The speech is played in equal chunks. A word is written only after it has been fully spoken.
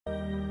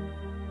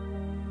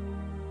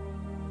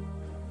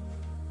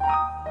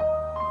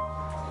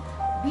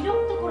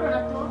বিরক্ত করো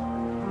না তো।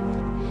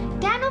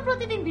 কেন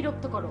প্রতিদিন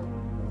বিরক্ত করো?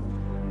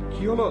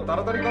 কি হলো,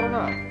 তাড়াতাড়ি করো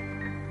না,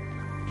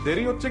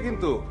 দেরি হচ্ছে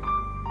কিন্তু।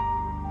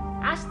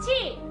 আসছি।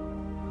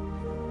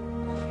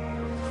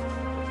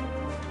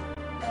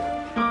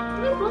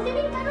 তুমি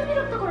প্রতিদিন কেন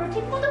বিরক্ত করো?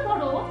 ঠিক মতো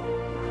পড়ো।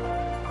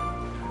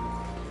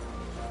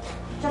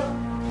 চলো।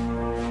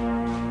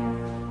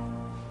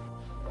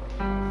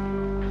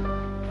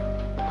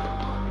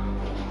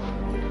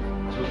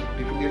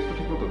 টিফিন নিয়ে এসো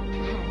ঠিক মতো?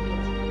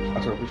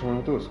 আচ্ছা, অফিস সময়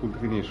মতো স্কুল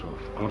থেকে নিয়ে এসো,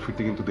 আমার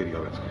ফিরতে কিন্তু দেরি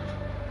হবে আজকে।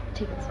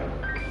 ঠিক আছে।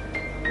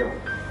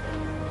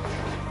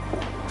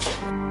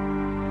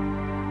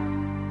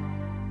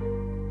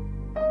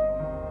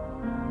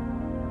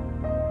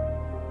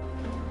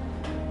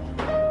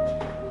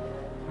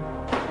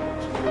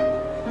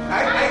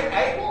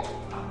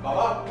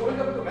 বাবা পড়ে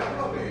যাবে তো, ব্যথা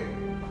হবে।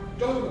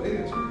 চলো চলো, দেরি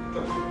হচ্ছে,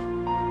 চলো।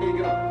 এই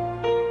গেলাম।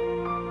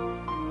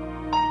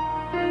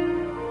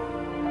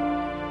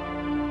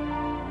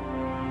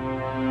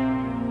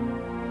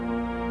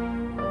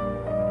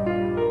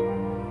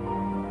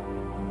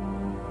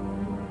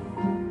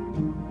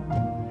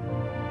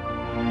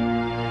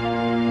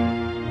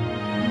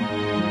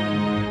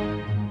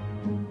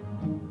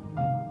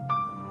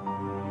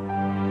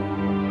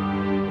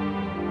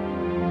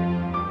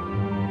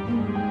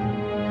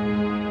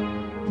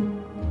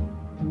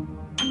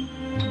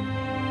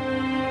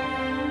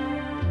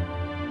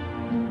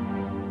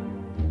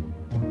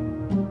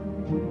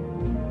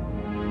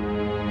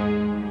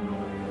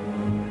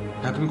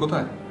 তুমি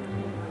কোথায়?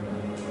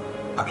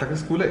 আপনাকে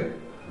স্কুলে?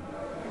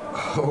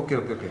 ওকে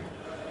ওকে ওকে,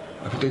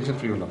 আমি টেনশন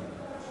ফ্রি হলাম।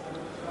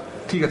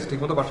 ঠিক আছে, ঠিক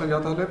মতো বাসায়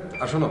যাও তাহলে।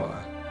 আসো না বাবা।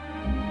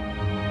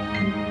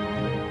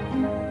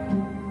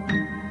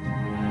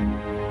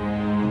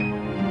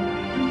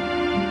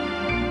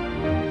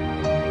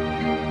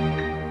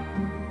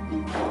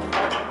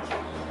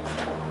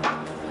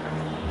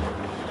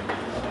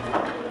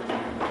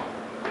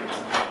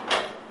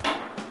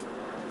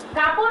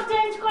 কাপড়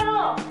চেঞ্জ করো।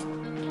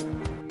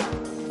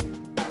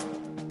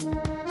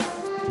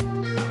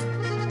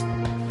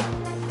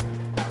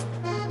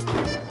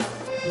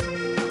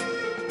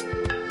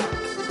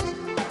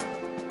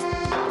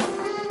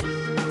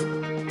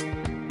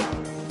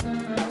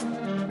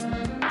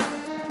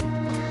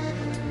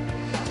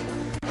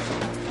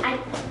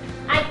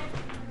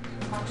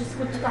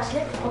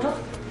 আসলে ওঠো,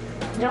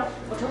 যাও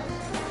ওঠো।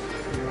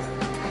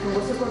 এখন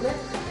বসে পড়বে,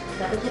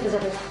 তারপর খেতে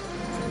যাবে।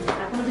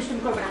 আর কোনো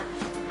দুষ্টুমি করবে না।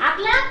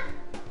 আকলা,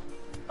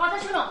 কথা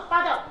শোনো, পা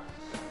দাও।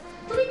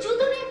 তুমি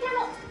জুতো নিয়ে কেন?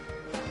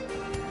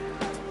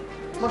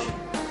 বসো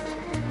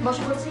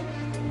বসো বলছি।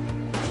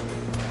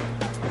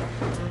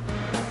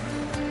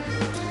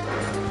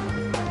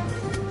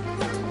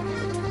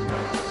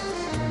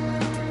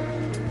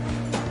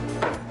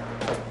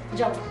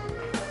 যাও,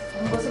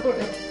 বসে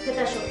পড়বে,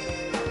 খেতে আসো।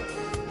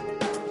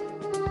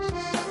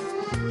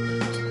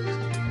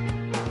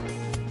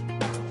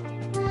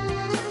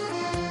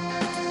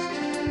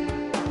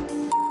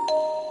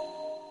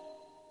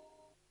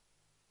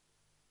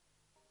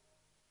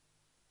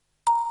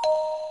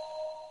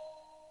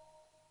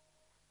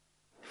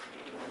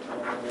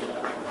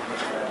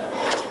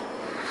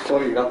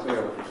 সরি, রাত্রে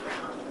গেল।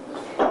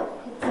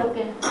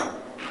 ওকে।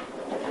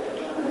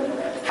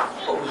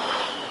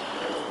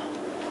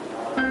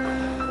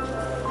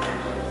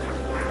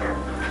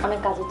 অনেক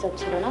কাজের চাপ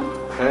ছিল না?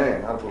 হ্যাঁ,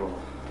 আর বলো না।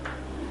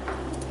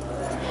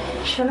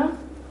 শোনো,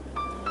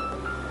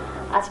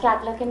 আজকে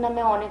আকলাকের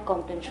নামে অনেক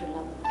কমপ্লেন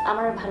শুনলাম,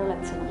 আমার আর ভালো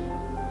লাগছে না।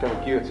 কেন,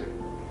 কি হয়েছে?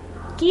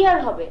 কি আর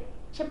হবে,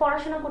 সে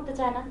পড়াশোনা করতে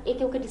চায় না,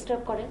 একে ওকে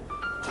ডিস্টার্ব করে।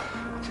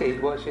 আচ্ছা, এই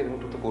বয়সে এরকম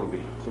তো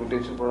করবেই, তুমি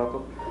টেনশন করো না তো।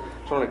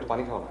 শোনো, একটু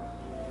পানি খাও না।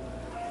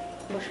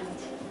 বসে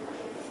আছি।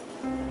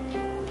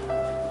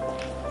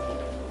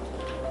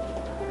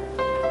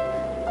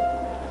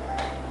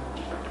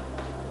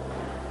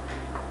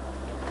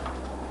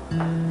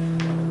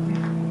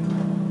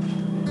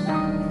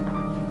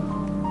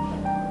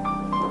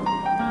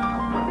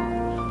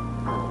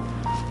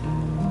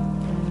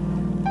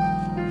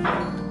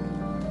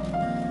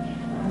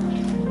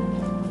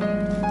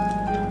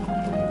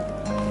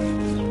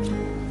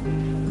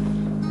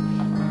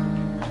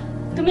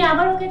 তুমি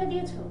আবার ওকে এটা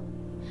দিয়েছো?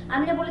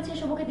 আমি না বলেছি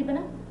এসব ওকে দিবে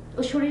না?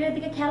 ও শরীরের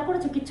দিকে খেয়াল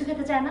করেছো? কিচ্ছু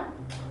খেতে চায় না।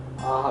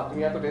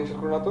 তুমি এত টেনশন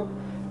করো না তো।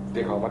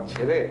 দেখো, আমার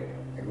ছেলে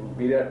একদম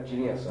বিরাট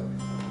জিনিয়াস।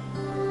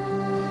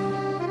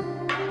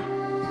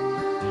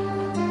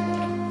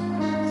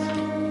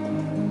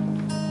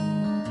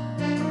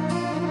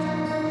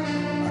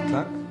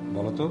 আকলাক,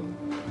 বলো তো,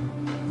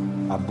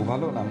 আব্বু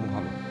ভালো না আম্মু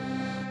ভালো?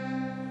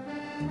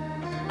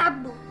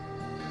 আব্বু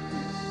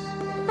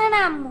না, না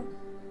আম্মু।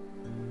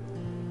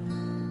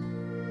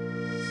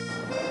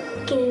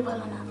 কেউই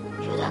ভালো না,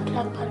 শুধু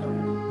আকলাক ভালো।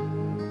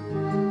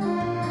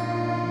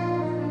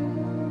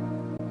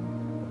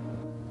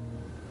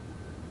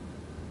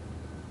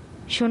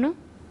 শোনো,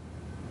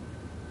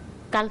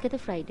 কালকে তো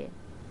ফ্রাইডে,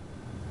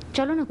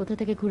 চলো না কোথা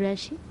থেকে ঘুরে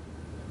আসি।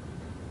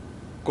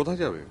 কোথায়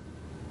যাবে?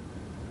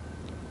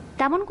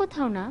 তেমন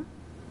কোথাও না,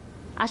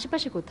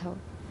 আশেপাশে কোথাও।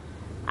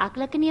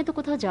 আকলাকে নিয়ে তো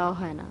কোথাও যাওয়া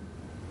হয় না,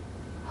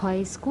 হয়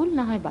স্কুল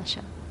না হয়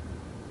বাসা।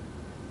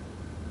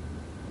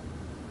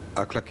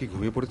 আকলা কি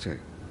ঘুমিয়ে পড়েছে?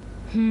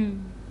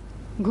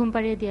 ঘুম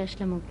পাড়িয়ে দিয়ে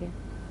আসলাম ওকে।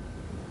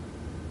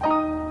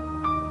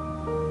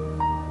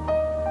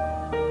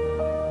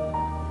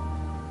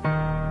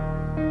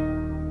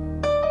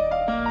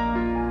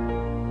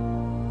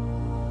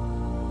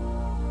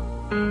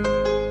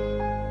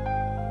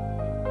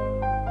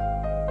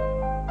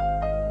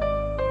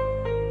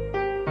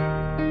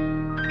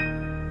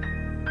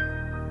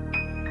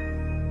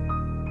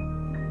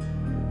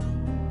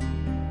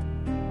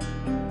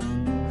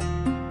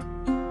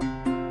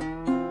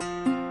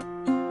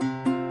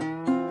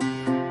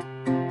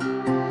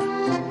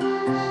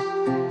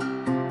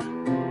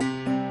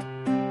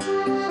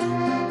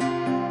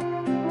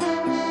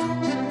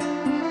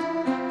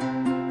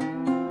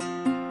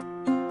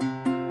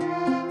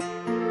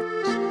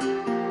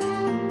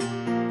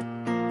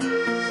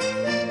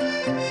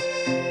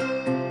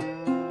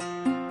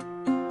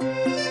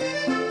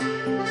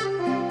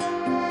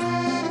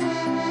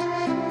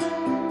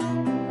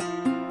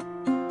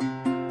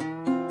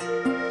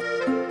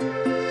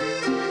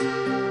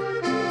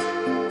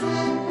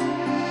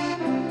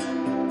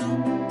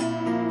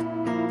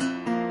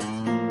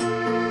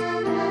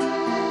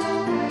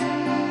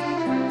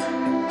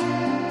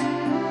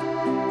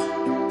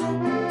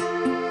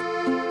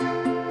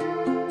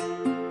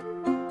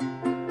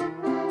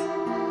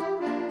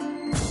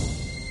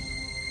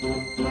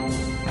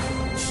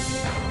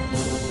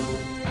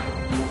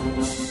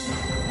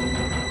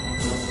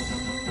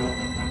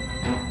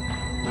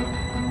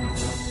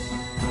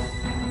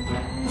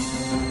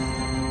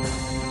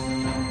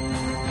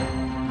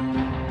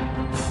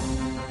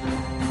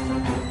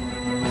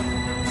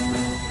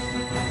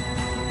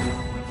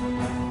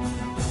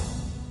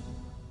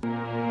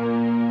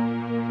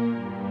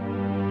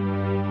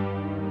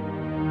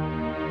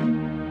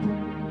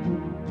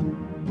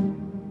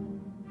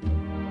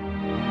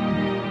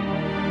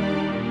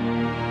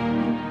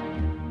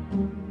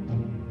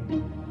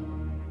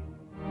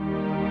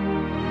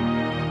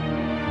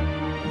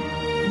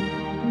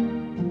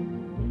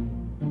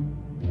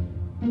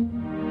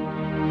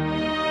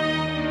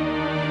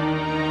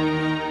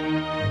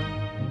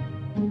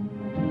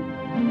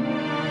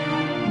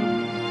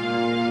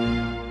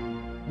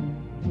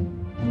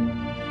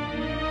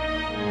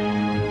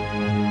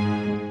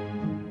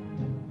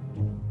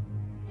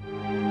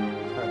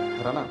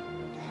 রানা,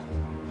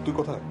 তুই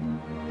কোথায়?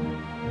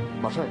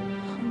 বাসায়?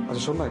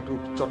 আচ্ছা শোন না, একটু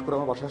চট করে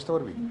আমার বাসায় আসতে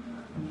পারবি?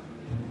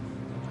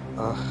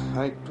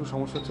 হ্যাঁ, একটু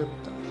সমস্যা হচ্ছে,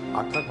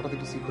 আকলা হঠাৎ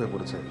একটু সিক হয়ে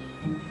পড়েছে।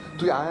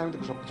 তুই আয়, আমি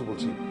তোকে সবকিছু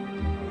বলছি।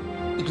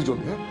 একটু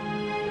জলদি। হ্যাঁ,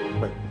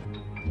 বাই।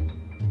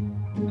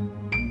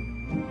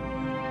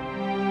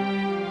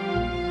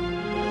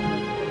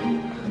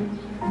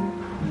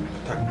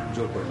 থাক,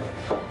 জোর করে না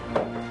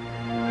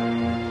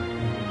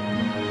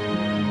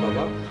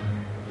বাবা,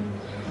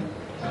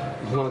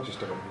 ঘুমানোর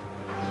চেষ্টা কর।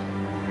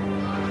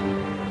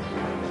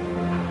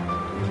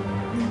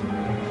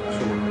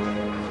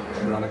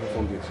 রানাকে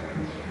ফোন দিয়েছে,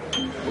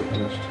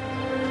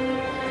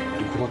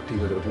 তুই ঘুমাতেই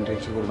হয়ে যাবে, তুমি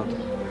টেনশন করো না তো।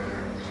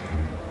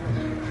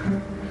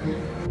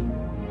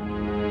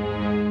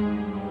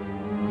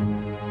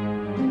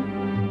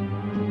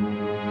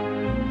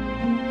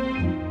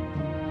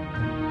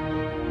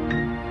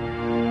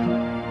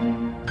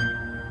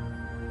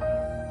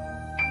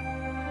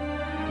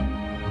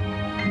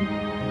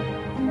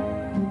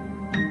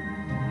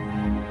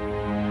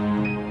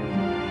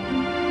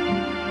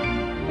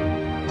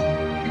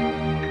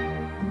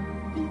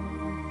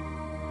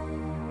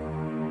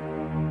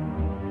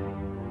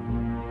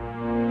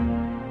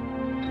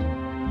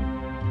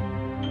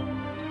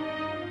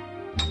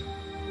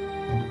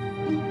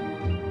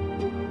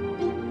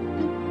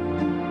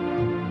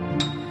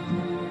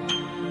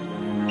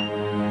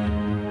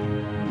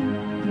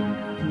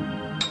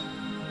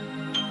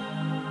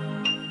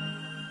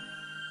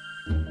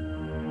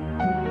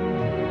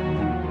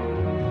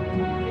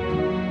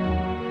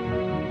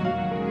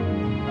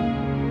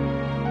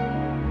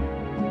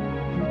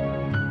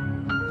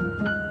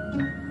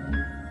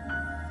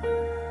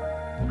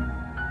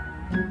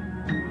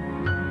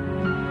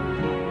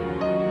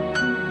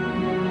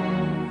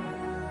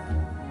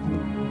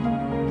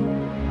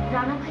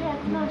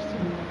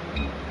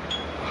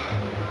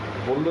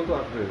 বললো তো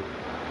আসবে,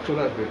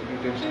 চলে আসবে, তুমি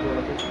টেনশন করো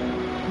না তো।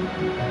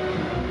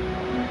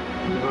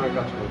 তোমার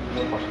কাজ করো,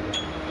 তোমার পাশে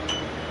থাকো।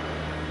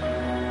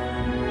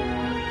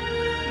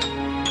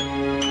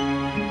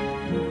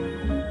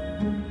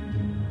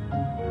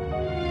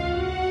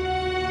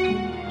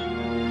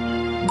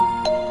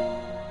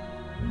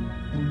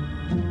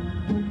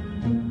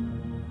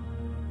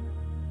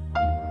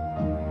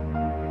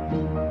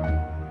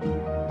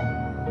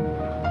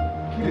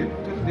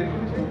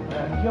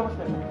 কি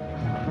অবস্থা?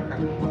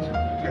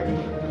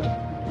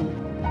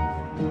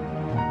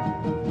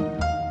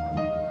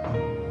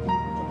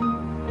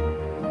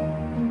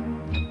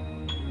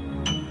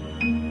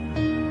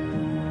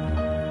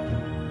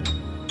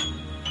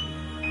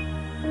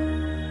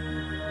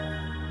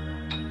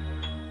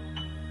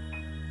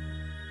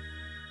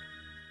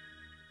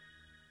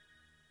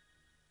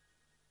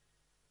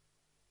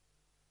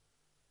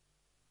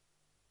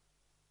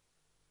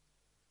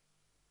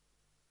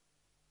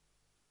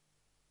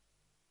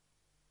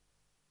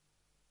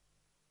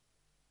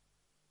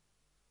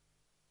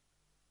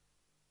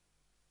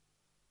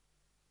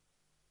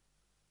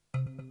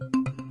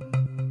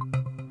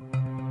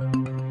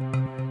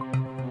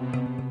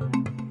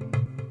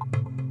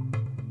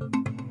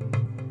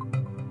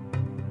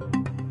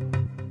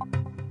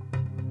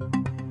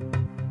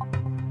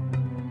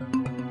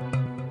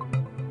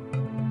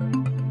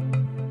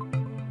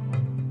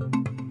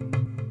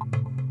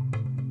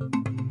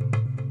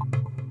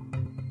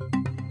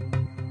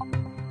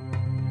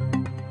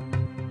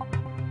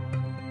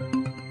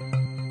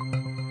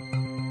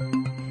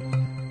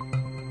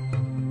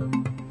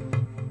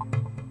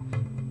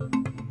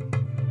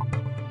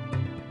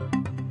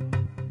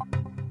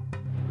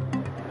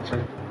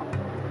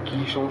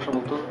 সমস্যা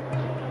বলতো?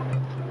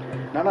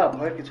 না না,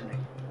 ভয়ের কিছু নেই।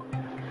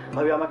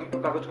 ভাবি আমাকে একটু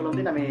কাগজ কলম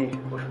দিন, আমি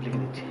ওষুধ লিখে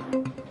দিচ্ছি।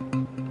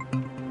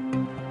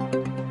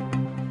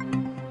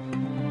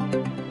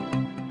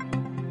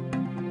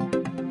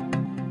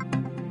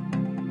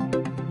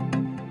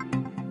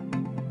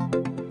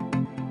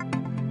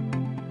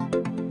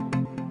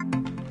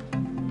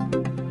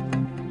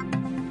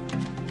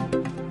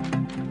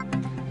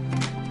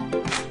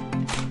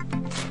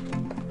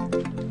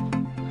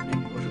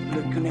 ওষুধগুলো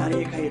একটু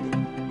হারিয়ে খাইয়ে দিন।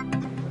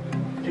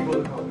 ঠিক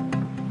বলে খাও।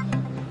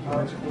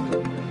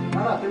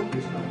 না না, তেমন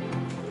কিছু না।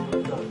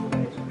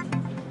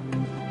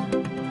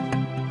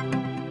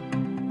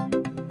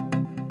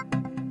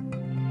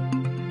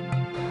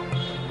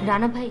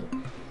 রানা ভাই,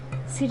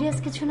 সিরিয়াস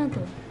কিছু না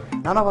তো?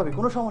 না না ভাবি,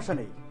 কোনো সমস্যা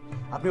নেই।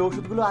 আপনি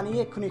ওষুধগুলো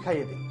আনিয়ে এক্ষুনি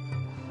খাইয়ে দিন।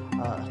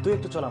 তুই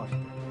একটু চল আমার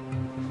সাথে।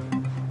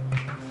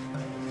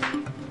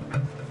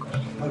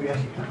 ভাবি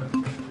আসি।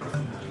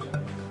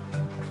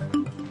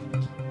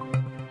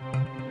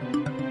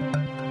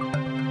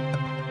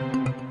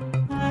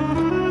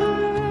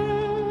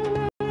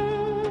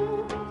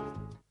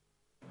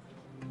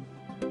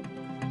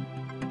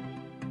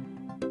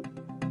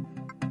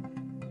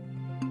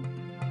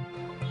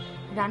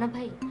 রানা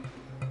ভাই,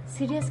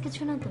 সিরিয়াস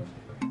কিছু না তো?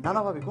 না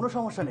না ভাবি, কোনো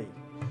সমস্যা নেই।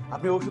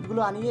 আপনি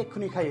ওষুধগুলো আনিয়ে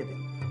এক্ষুনি খাইয়ে দিন।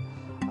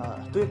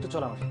 তুই একটু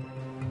চল আমার সাথে।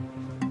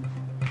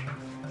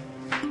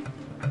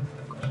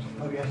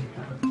 ভাবি আসি।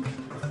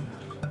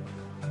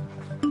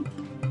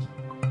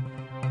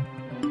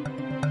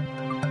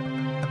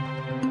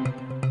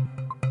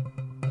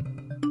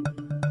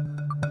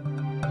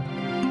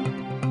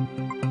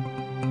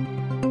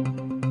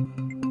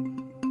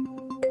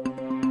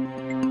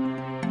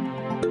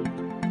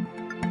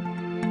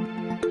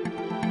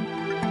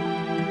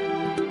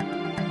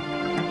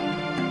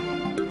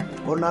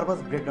 ওর নার্ভাস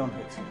ব্রেকডাউন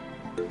হয়েছে,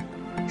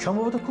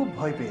 সম্ভবত খুব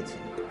ভয় পেয়েছে।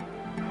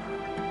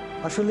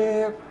 আসলে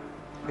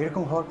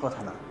এরকম হওয়ার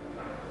কথা না।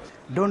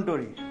 ডোন্ট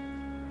ওয়ারি,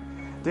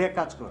 তুই এক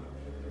কাজ কর,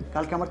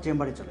 কালকে আমার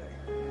চেম্বারে চলে আয়।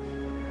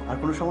 আর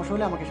কোনো সমস্যা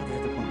হলে আমাকে সাথে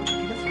সাথে ফোন করবি,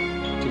 ঠিক আছে?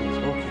 ঠিক আছে।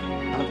 ওকে,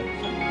 ভালো থাকিস।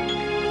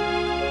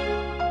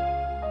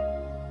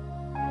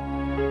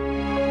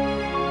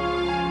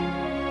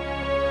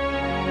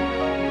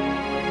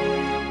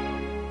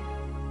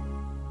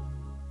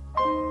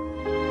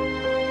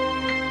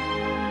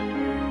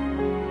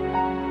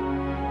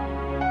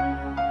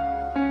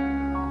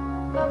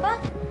 বাবা,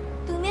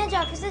 তুমি আজ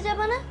অফিসে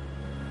যাবে না?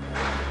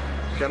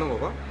 কেন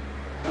বাবা?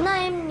 না,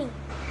 এমনি।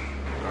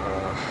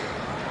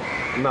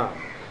 না,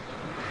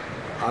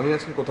 আমি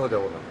আজকে কোথাও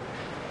যাব না।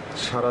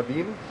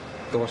 সারাদিন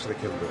তোমার সাথে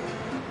খেলবো।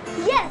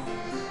 Yes,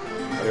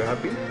 are you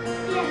happy?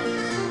 Yes.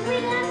 We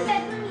run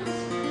bedroom use.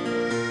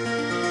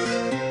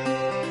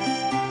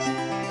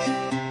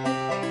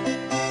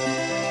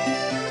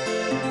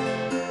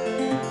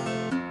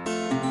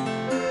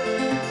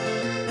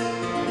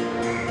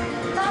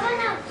 বাবা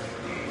না,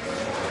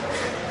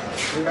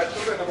 তুমি ব্যাট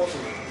করবে না বল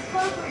করবে?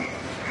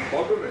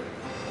 বল করবে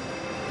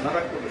না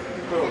ব্যাট করবে?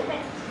 ঠিক করো।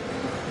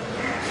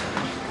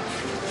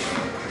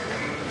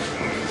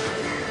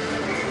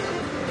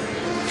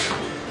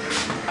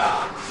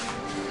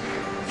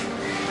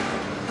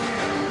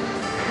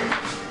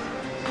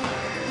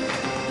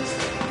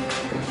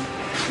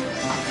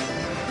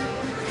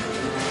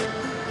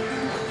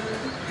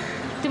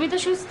 তুমি তো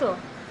সুস্থ,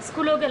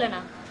 স্কুলেও গেলে না,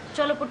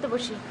 চলো পড়তে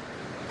বসি।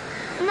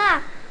 না,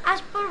 আজ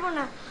পড়বো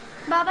না।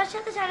 বাবার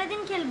সাথে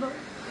সারাদিন খেলবো,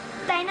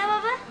 তাই না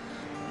বাবা?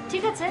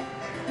 ঠিক আছে,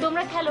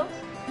 তোমরা খেলো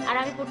আর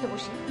আমি পড়তে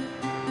বসি।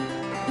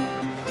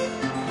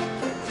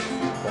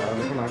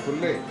 পড়ালেখা না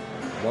করলে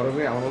বড়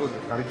মেয়ে আমার মতো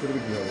গাড়ি চড়বে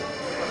কি হবে?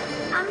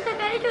 আমি তো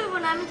গাড়ি চড়বো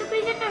না, আমি তো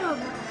ক্রিকেটার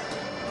হবো।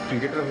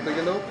 ক্রিকেটার হতে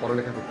গেলেও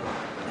পড়ালেখা করতে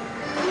হবে।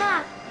 না,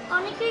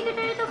 অনেক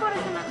ক্রিকেটারই তো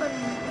পড়াশোনা করে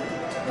না।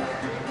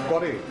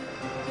 করে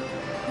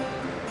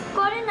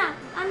করে না,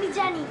 আমি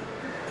জানি।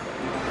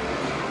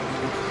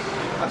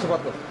 আচ্ছা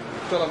বাদ দাও,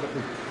 চল আমরা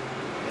খুব।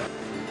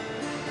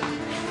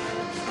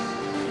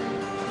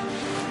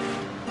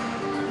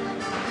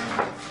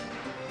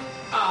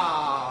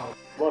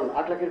 বল,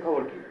 8 লাখের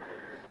খবর কি?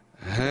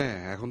 হ্যাঁ,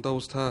 এখন তো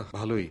অবস্থা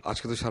ভালোই।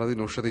 আজকে তো সারাদিন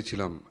ওর সাথেই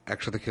ছিলাম,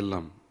 একসাথে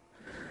খেললাম।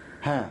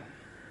 হ্যাঁ,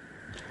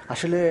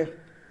 আসলে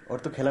ওর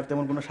তো খেলার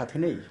তেমন কোনো সাথী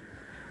নেই।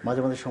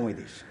 মাঝে মাঝে সময়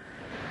দিস।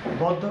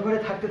 বদ্ধ করে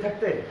থাকতে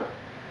থাকতে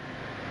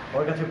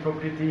ওর কাছে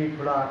প্রকৃতি,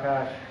 খোলা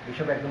আকাশ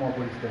এসব একদম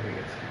অপরিচিত হয়ে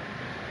গেছে।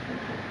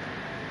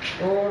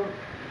 ওর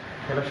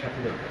খেলার সাথী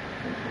দরকার।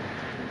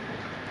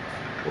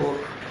 ওর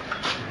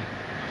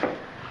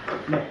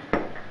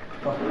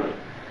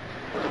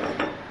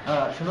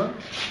শুনুন,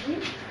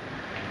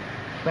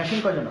 মেশিন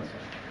কজন আছে?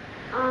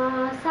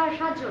 স্যার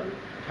 7 জন।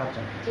 7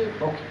 জন।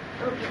 ওকে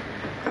ওকে।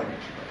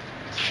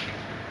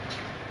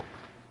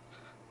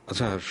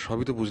 আচ্ছা,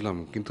 সবই তো বুঝলাম,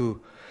 কিন্তু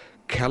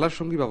খেলার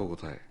সঙ্গী পাবো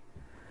কোথায়?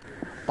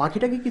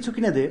 পাখিটাকে কিছু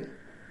কিনে দে,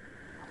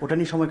 ওটা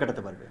নিয়ে সময়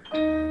কাটাতে পারবে।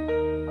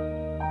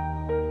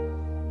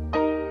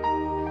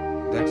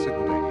 That's a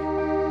good idea,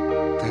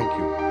 thank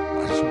you.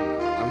 আচ্ছা শোন,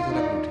 আমি তাহলে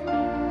এখন উঠি।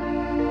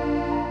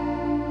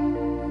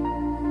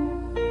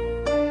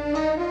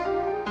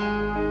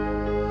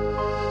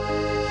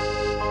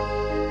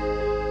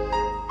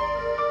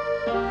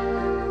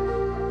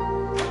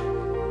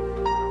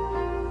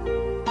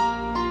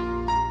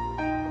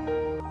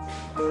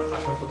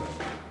 আকলাক কোথায়?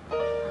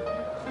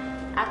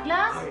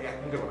 আকলাক, এক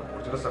মিনিট বলো,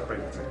 ওর জন্য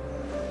সারপ্রাইজ আছে।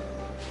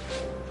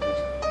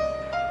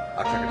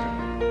 আকলাক এসে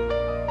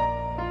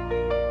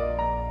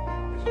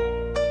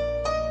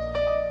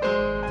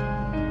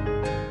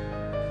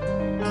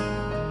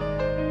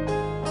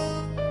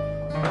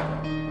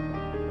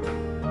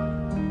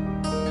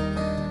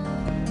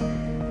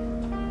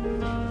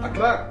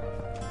আকলাক,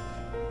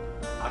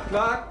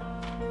 আকলাক,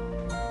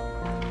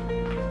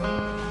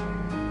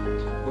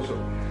 বসো,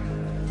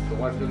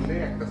 তোমার জন্য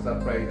একটা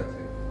সারপ্রাইজ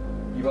আছে।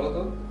 কি বলো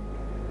তো?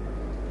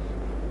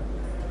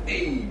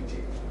 এই যে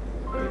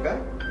এটা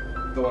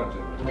তোমার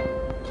জন্য।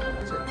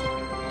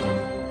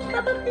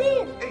 বাবা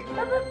প্লিজ,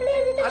 বাবা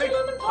প্লিজ, এটা আরে, ছিল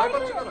আমার ভয় ভয়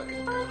পাচ্ছ করে। কেন?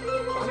 বাবা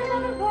প্লিজ, এটা ছিল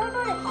আমার ভয়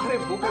করে। আরে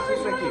বোকা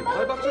ছিস নাকি?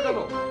 ভয় পাচ্ছ কেন?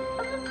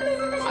 বাবা প্লিজ,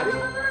 এটা ছিল আরে,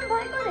 আমার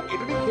ভয় করে।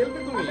 এটা নিয়ে খেলবে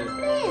তুমি?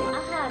 প্লিজ,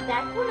 আহা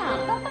দেখো না।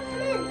 বাবা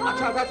প্লিজ।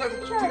 আচ্ছা আচ্ছা আচ্ছা,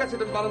 ঠিক আছে,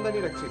 তুমি বারান্দায়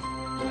নিয়ে রাখছি।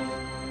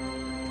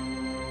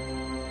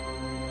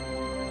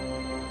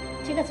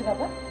 ঠিক আছে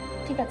বাবা,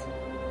 ঠিক আছে,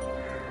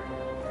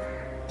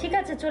 ঠিক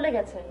আছে, চলে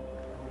গেছে।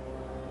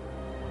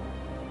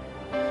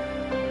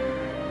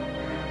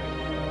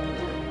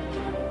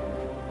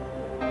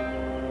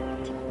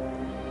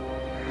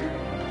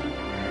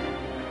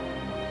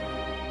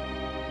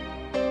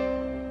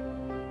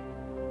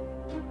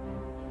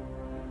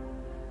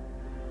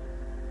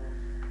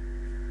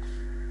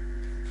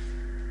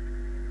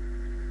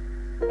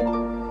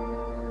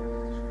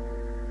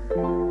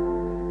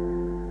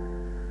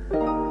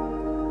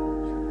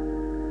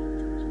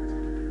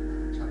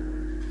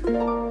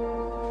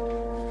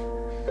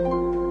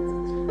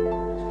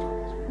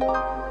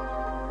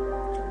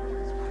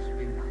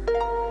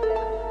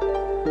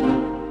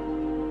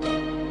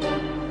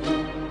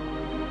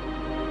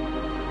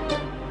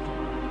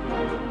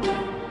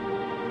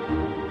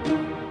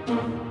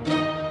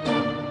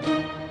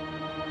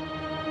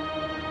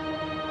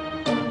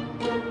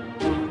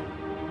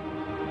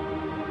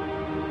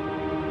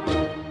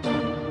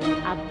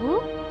 আব্বু,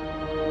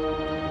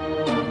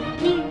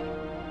 কি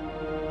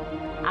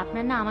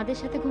আপনার না আমাদের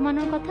সাথে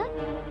ঘুমানোর কথা?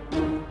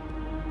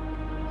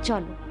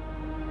 চলো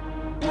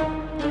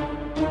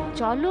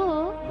চলো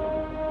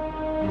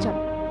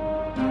চলো।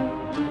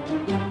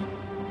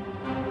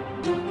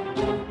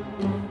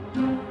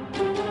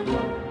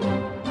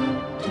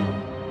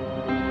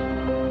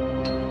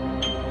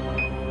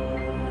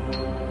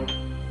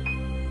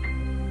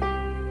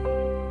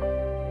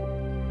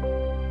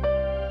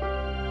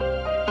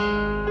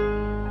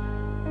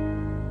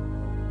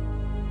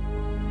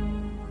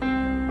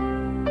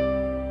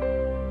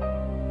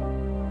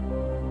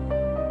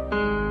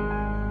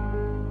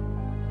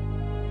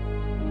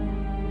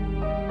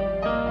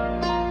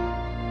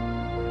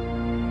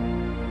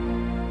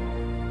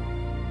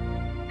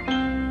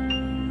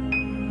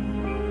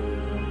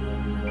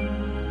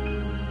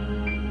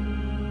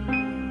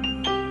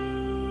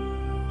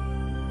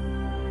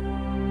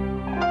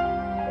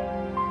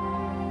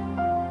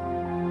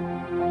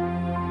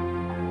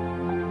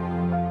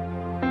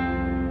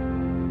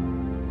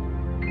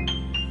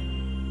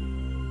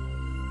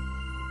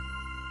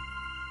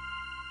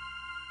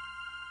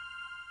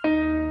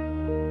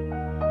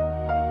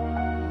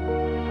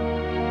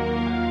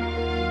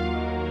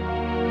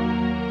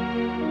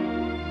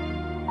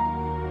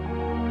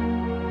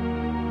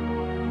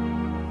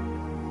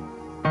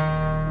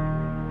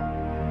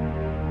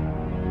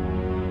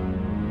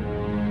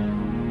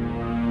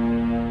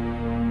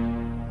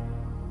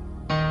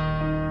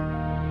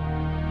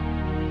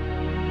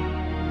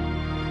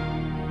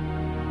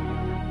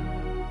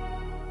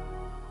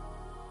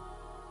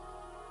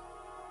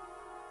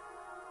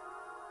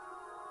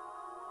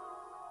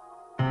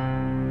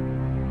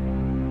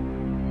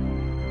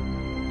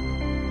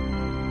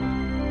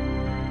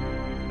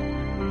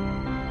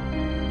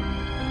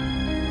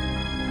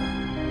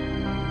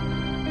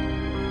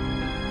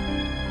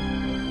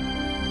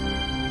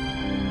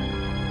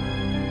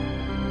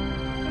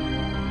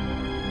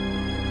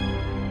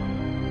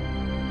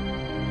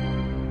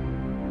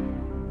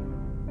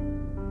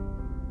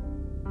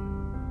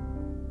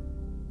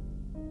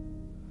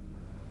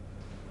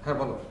 হ্যাঁ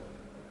বলো,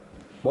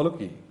 বলো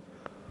কি?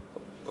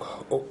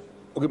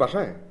 ওকে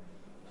বাসায়?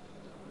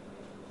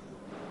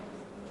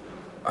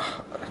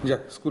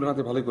 যাক, স্কুলে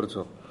নাতে ভালোই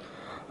করেছো।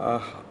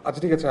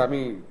 আচ্ছা ঠিক আছে, আমি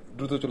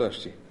দ্রুত চলে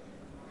আসছি।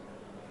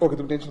 ওকে,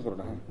 তুমি টেনশন করো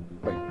না। হ্যাঁ,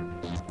 বাই।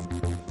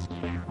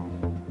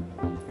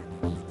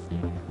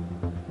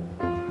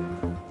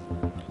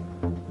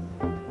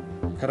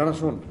 হ্যাঁ রানা,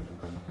 শোন,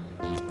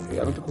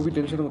 আমি তো খুবই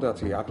টেনশনের মধ্যে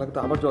আছি। আকলাকে তো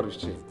আবার জ্বর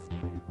এসছে।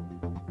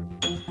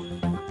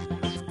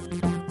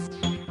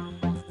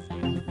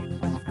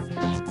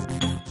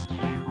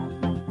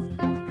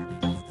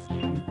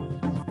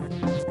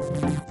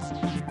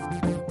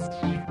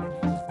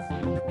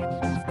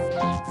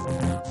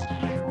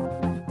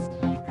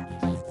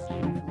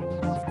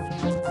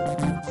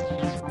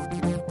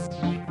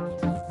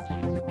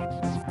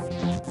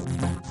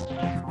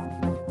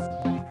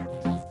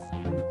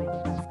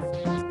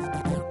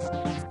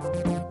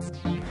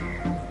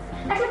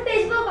 একটা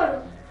ফেসবুক করো।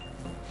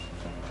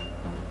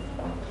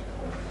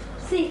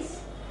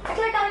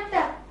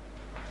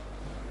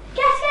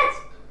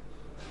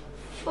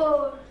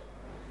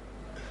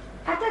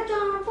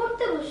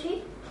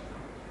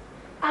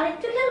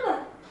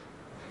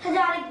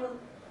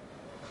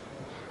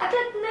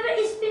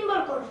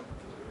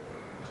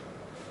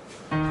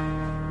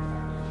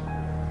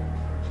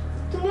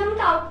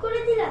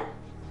 করে দিলা।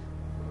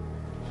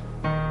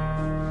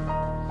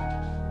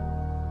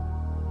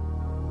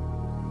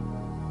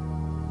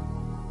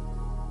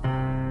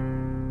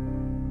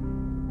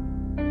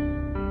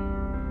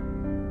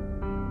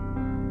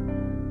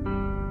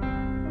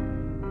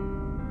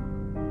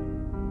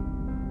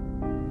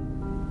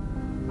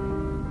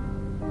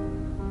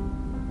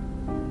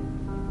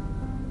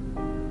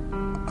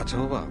 আচ্ছা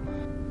বাবা,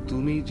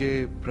 তুমি যে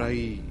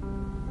প্রায়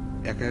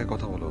একা একা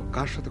কথা বলো,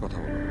 কার সাথে কথা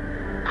বলো?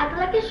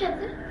 আকলাকের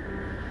সাথে।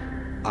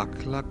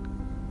 আখলাক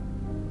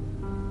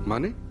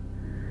মানে?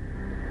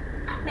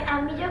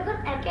 আমি যখন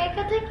একা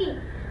একা থাকি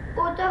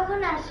ও তখন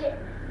আসে।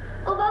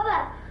 ও বাবা,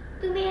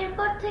 তুমি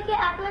এরপর থেকে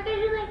আকলাকের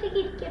জন্য একটা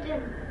গিট কেটে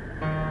নাও।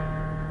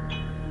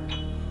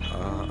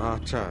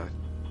 আচ্ছা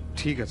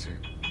ঠিক আছে,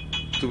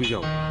 তুমি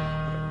যাও,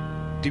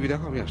 টিভি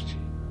দেখো, আমি আসছি।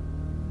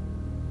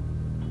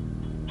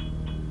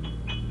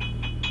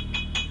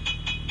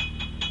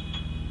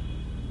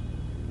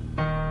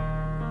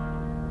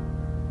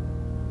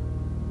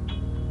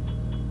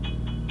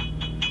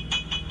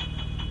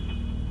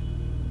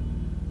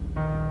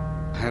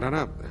 হ্যাঁ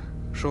রানা,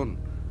 শোন,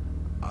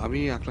 আমি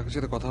আকলাকের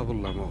সাথে কথা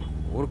বললাম,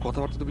 ওর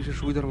কথাবার্তা তো বিশেষ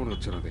সুবিধার মনে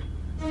হচ্ছে না রে।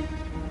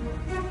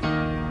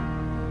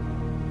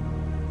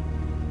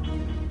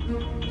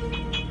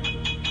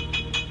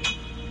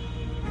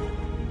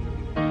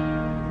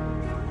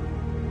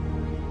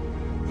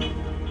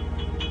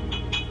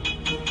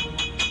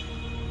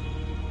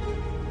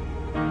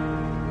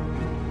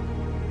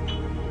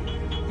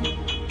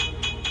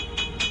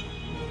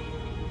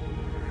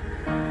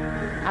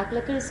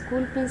 আকলাকের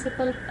স্কুল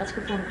প্রিন্সিপাল আজকে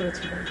ফোন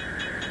করেছিল,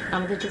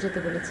 আমাদেরকে যেতে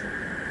বলেছে।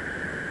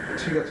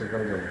 ঠিক আছে,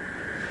 কাল যাবো।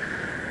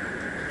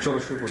 চলো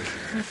শুরু করি।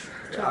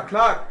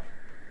 আখলাক,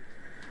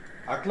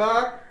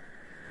 আখলাক,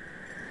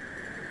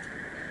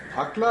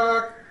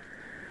 আখলাক।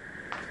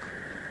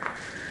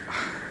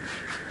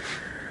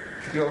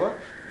 কি বাবা,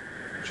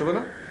 চলো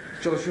না?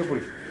 চলো শুরু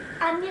করি।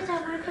 আমি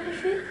আমার ঘরে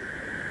শুই।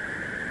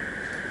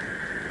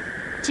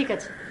 ঠিক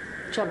আছে,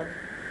 চলো,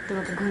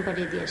 তোমাকে ঘুম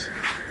পাড়িয়ে দিয়ে আসি।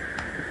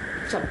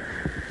 চলো।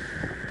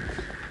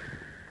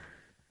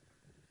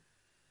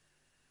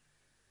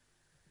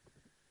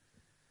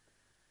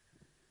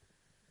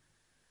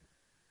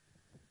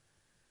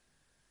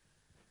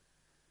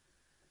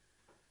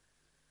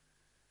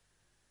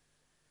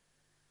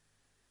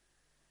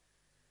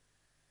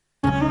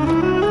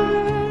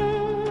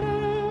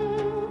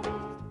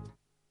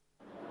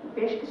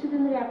 বেশ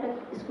কিছুদিন ধরে আপনার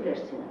স্কুলে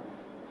আসছে না,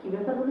 কি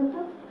ব্যাপার বলুন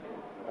তো?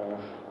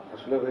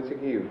 আসলে হয়েছে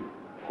কি,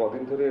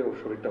 কদিন ধরে ওর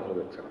শরীরটা ভালো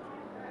যাচ্ছে না।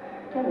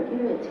 কেন, কি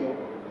হয়েছে?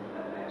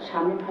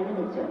 সামনে ফাইনাল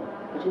এক্সাম,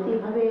 যদি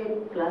এভাবে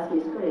ক্লাস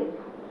মিস করে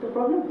তো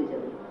প্রবলেম হয়ে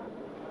যাবে।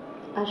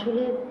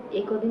 আসলে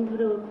এই কদিন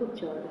ধরে ওর খুব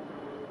জ্বর,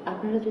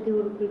 আপনারা যদি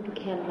ওর উপর একটু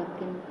খেয়াল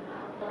রাখতেন।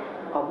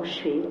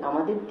 অবশ্যই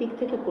আমাদের দিক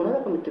থেকে কোনো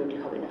রকমের ত্রুটি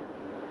হবে না।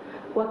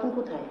 ও এখন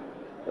কোথায়?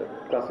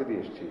 ক্লাসে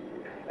দিয়ে এসেছি,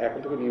 এখন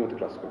থেকে নিয়মিত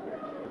ক্লাস করবে।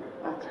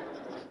 আচ্ছা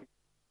আচ্ছা।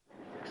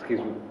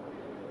 Excuse me.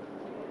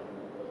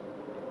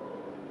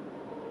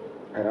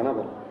 হ্যাঁ রানা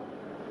বল।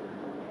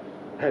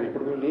 হ্যাঁ,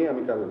 রিপোর্টগুলো নিয়ে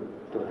আমি কাল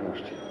তোর এখানে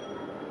আসছি।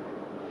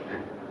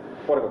 হ্যাঁ,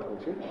 পরে কথা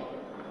বলছি।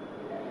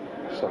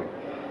 সরি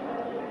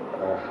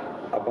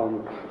আব্বা,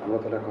 আমরা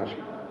তাহলে এখন আসি।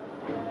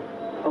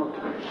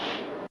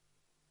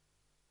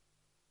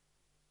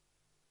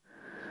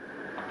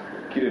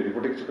 কি রে,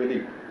 রিপোর্টে কিছু পেলি?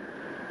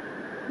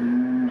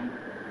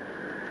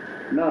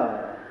 না,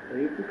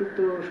 রিপোর্টে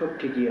তো সব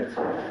ঠিকই আছে,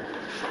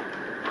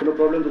 কোনো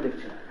প্রবলেম তো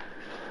দেখছি না।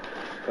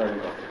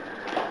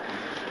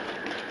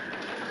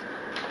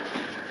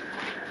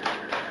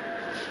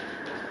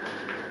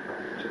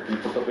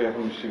 রিপোর্টটা পেয়ে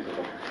এখন নিশ্চিন্ত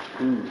হলাম।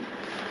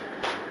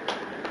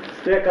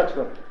 তুই এক কাজ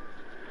কর,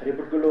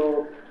 রিপোর্টগুলো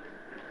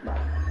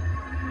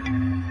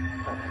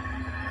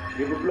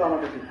রিপোর্টগুলো আমার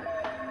কাছে।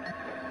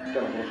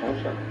 কেন, কোনো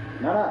সমস্যা?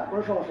 না না,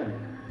 কোনো সমস্যা নেই।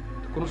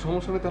 কোনো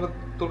সমস্যা নেই, তাহলে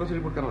তোর কাছে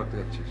রিপোর্ট কেন রাখতে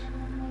যাচ্ছিস?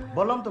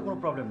 বললাম তো কোনো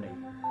প্রবলেম নেই,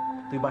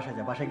 তুই বাসায়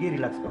যা, বাসায় গিয়ে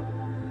রিল্যাক্স কর।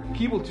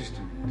 কি বলছিস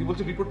তুই? তুই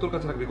বলছিস রিপোর্ট তোর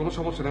কাছে রাখবি, কোনো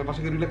সমস্যা নেই,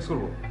 পাশে গিয়ে রিল্যাক্স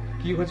করবো?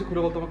 কি হয়েছে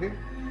খুলে বল তোমাকে।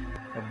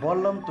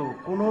 বললাম তো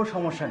কোনো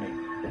সমস্যা নেই।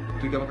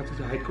 তুই কি আমার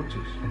কাছে হাইড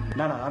করছিস?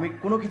 না না, আমি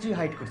কোনো কিছুই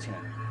হাইড করছি না,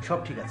 সব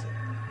ঠিক আছে,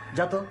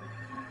 যা তো।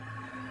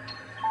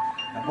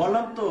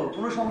 বললাম তো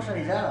কোনো সমস্যা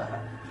নেই, যা।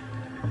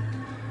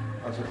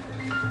 আচ্ছা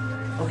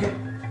ওকে।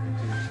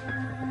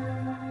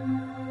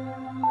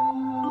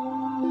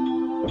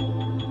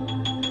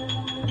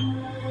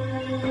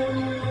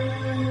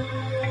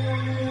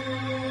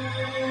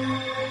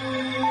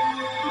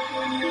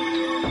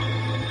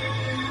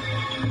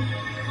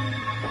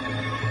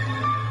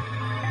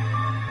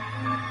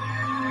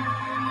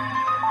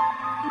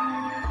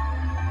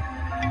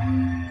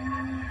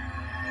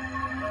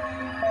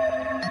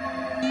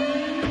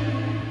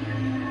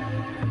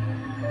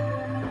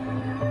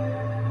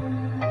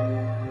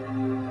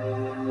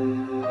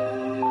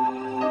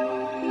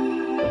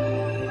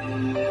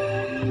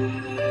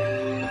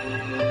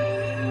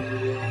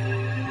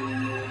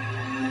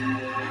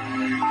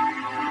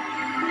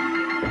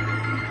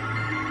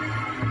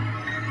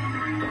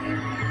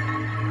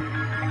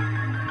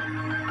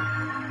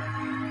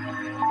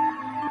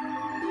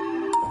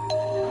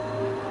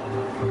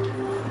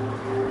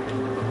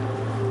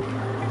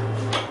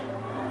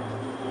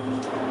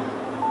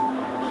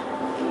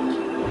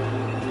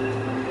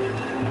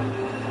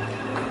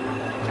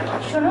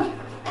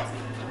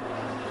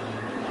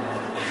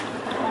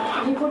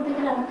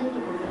 কোথায়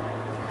কি বলবে?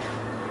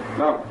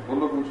 না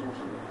বললো কোনো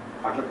সমস্যা নেই।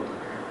 আটলা কোথায়?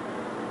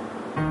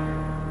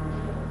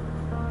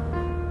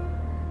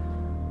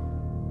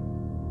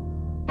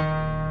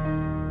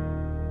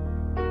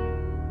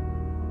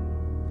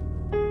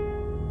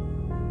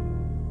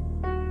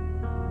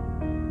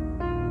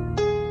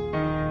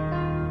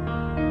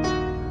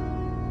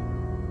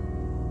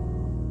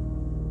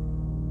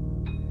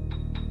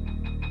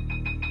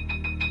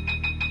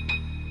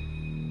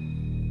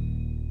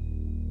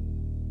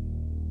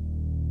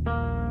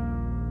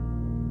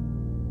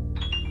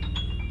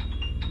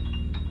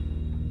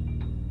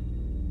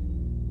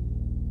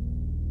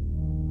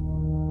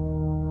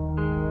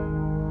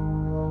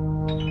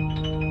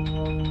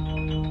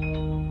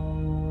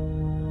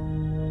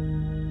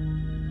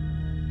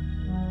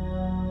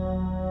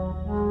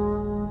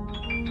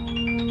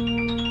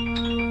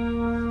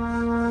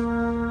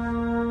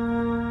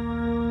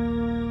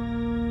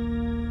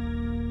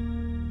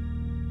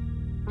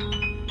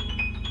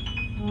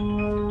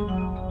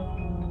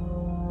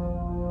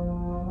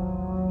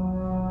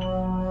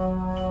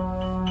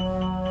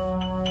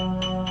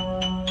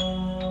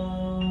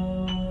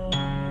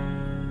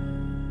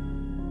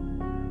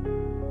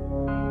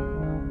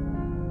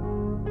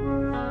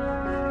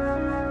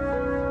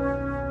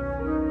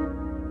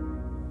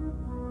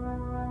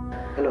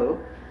 হ্যালো,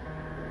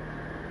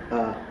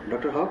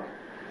 ডক্টর হক।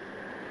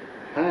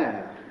 হ্যাঁ,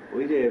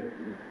 ওই যে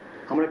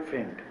আমার এক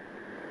ফ্রেন্ড,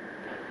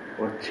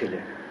 ওর ছেলে,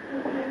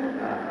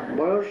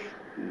 বয়স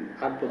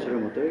 8 বছরের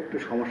মতো, একটু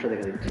সমস্যা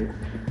দেখা দিচ্ছে।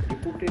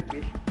 রিপোর্টে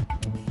বেশ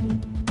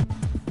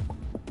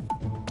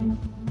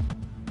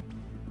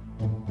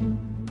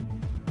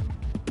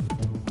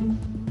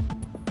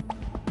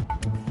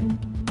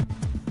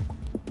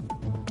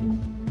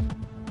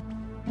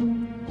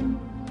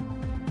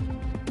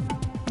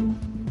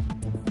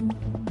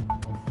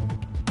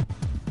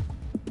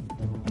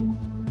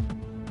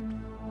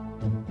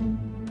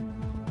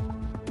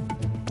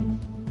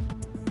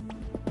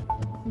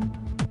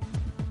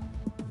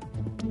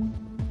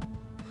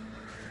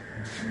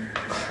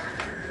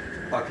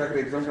আটলাকের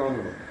এক্সাম কেমন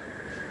হলো?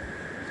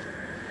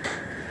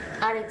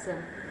 আর এক্সাম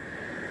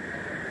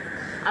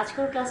আজকে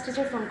ওর ক্লাস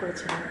টিচার ফোন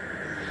করেছিল,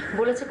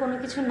 বলেছে কোনো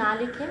কিছু না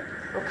লিখে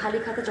ও খালি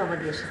খাতা জমা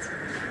দিয়ে এসেছে।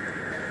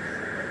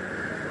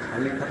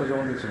 খালি খাতা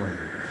জমা দিচ্ছে মানে?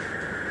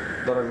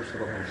 দরকার বসে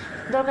কথা বলছি।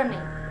 দরকার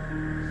নেই,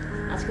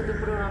 আজকে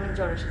দুপুরে ওর অনেক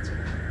জ্বর এসেছে,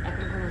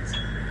 এখন ঘুমাচ্ছে।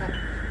 হ্যাঁ,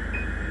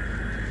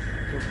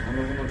 ঘন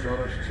ঘন জ্বর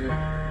আসছে।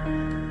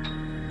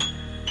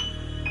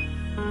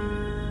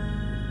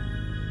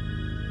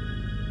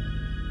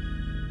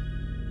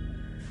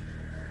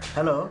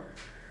 হ্যালো,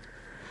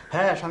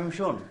 হ্যাঁ শামীম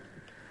শোন,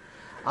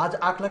 আজ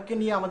আকলাককে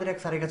নিয়ে আমাদের এক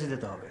স্যারের কাছে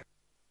যেতে হবে।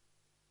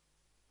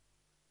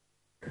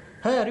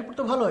 হ্যাঁ, রিপোর্ট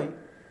তো ভালোই,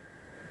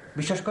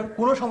 বিশ্বাস কর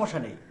কোনো সমস্যা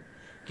নেই,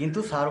 কিন্তু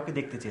স্যার ওকে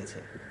দেখতে চেয়েছে।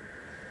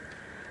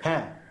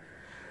 হ্যাঁ,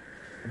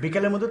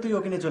 বিকেলের মধ্যে তুই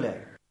ওকে নিয়ে চলে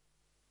আয়।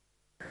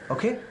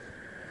 ওকে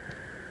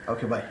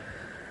ওকে, বাই।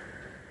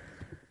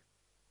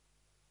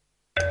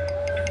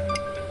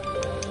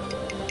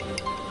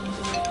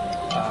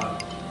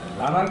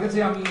 রানার কাছে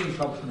আমি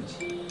সব শুনেছি।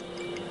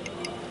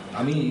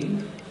 আমি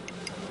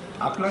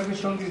আপনাদের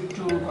সঙ্গে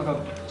একটু কথা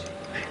বলতে চাই,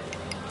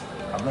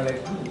 আপনারা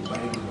একটু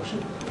বাইরে গিয়ে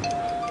বসেন।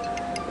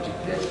 ঠিক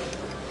আছে?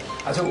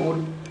 আচ্ছা, ওর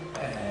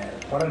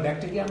পড়ার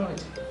ব্যাগটা কি আনা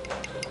হয়েছে?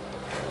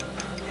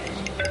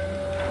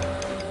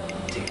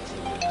 ঠিক আছে,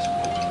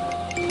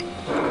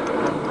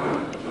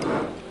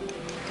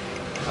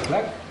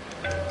 আপনার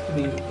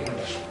তুমি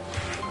এখানে আসো।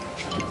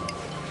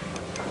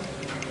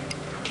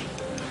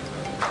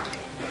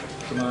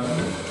 তোমার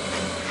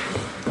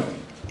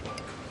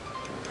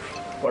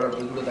পড়ার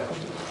বইগুলো দেখো।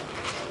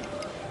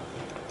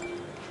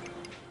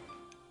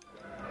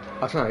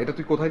 আচ্ছা, এটা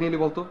তুই কোথায় নিয়ে এলি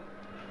বলতো?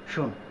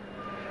 শোন,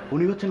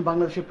 উনি হচ্ছেন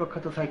বাংলাদেশের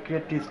প্রখ্যাত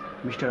সাইকিয়াট্রিস্ট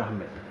মিস্টার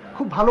আহমেদ,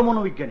 খুব ভালো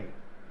মনোবিজ্ঞানী।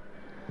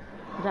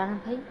 রানা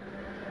ভাই,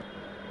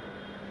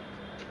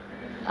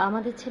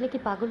 আমাদের ছেলে কি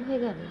পাগল হয়ে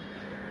গেল?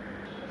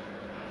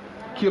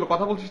 কি হলো,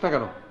 কথা বলছিস না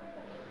কেন?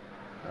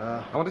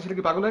 আমাদের ছেলে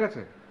কি পাগল হয়ে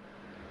গেছে?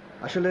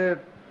 আসলে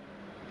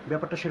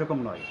ব্যাপারটা সেরকম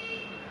নয়,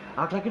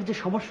 আকলাকের যে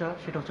সমস্যা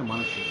সেটা হচ্ছে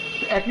মানসিক।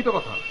 একই তো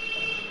কথা,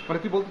 মানে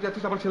তুই বলতে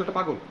চাচ্ছিস আমার ছেলেটা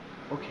পাগল?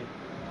 ওকে,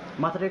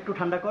 মাথাটা একটু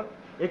ঠান্ডা কর,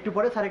 একটু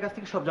পরে স্যারের কাছ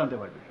থেকে সব জানতে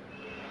পারবি।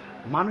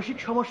 মানসিক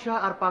সমস্যা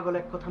আর পাগল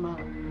এক কথা না।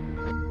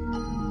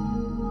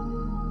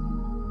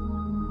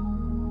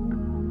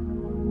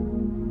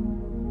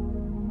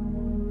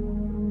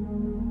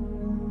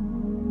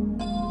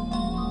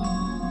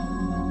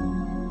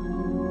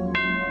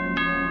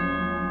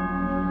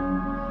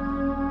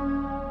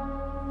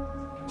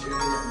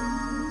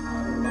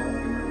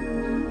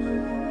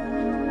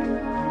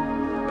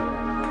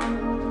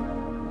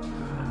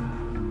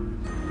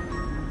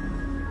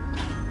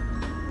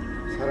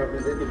 স্যার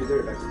আপনাদেরকে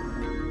ভিতরে ডাকছে।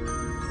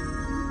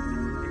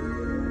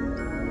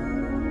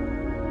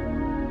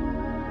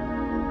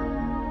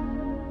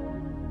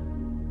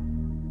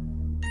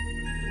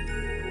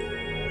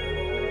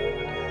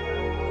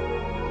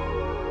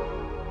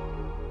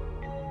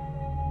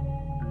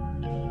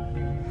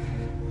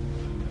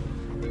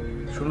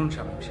 শুনুন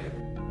শামীম সাহেব,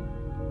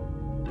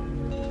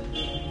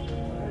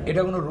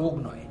 এটা কোনো রোগ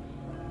নয়,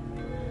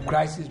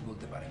 ক্রাইসিস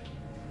বলতে পারে।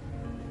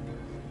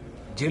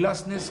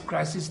 জেলাসনেস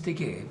ক্রাইসিস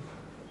থেকে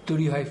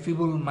তৈরি হয়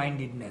ফিবল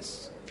মাইন্ডেডনেস,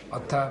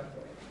 অর্থাৎ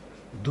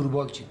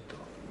দুর্বল চিত্ত,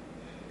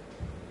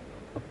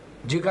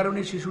 যে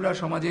কারণে শিশুরা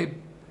সমাজে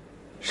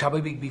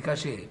স্বাভাবিক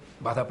বিকাশে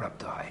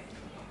বাধাপ্রাপ্ত হয়।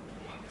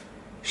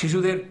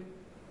 শিশুদের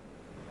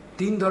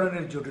 3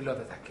 ধরনের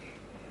জটিলতা থাকে।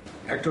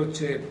 একটা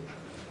হচ্ছে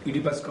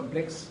ইডিপাস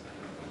কমপ্লেক্স,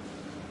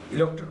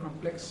 ইলেক্ট্রো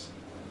কমপ্লেক্স,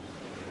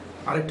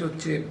 আরেকটা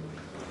হচ্ছে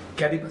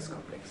ক্যাডিপাস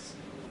কমপ্লেক্স।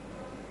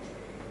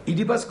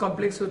 ইডিপাস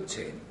কমপ্লেক্স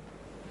হচ্ছে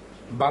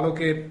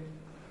বালকের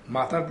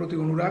মাতার প্রতি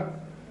অনুরাগ,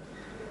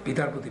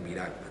 পিতার প্রতি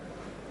বিরাগ।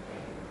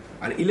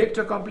 আর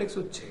ইলেক্ট্রো কমপ্লেক্স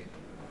হচ্ছে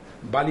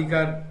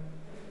বালিকার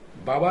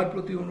বাবার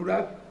প্রতি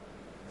অনুরাগ,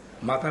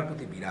 মাতার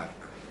প্রতি বিরাগ।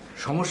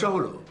 সমস্যা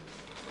হলো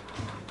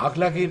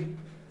আখলাকের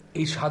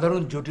এই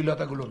সাধারণ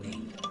জটিলতাগুলো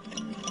নেই।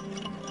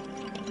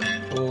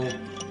 ও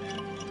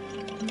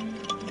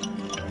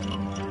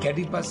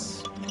ক্যাডিপাস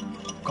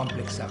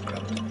কমপ্লেক্সে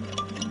আক্রান্ত।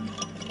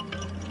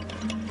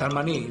 তার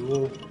মানে ও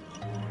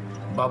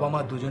বাবা মা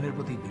দুজনের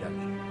প্রতি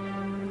বিরাগী,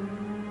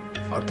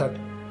 অর্থাৎ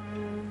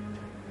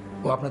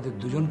ও আপনাদের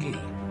দুজনকেই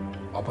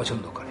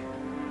অপছন্দ করে।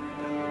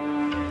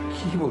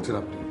 কি বলছেন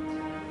আপনি?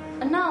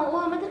 না, ও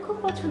আমাদের খুব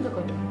পছন্দ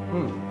করে।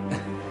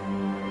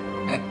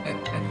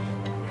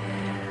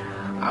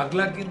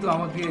 আগলা কিন্তু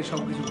আমাকে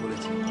সবকিছু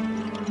বলেছে।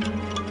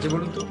 যে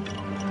বলুন তো,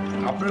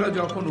 আপনারা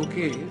যখন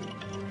ওকে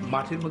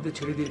মাঠের মধ্যে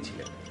ছেড়ে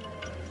দিয়েছিলেন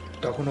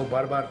তখন ও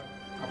বারবার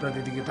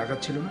আপনাদের দিকে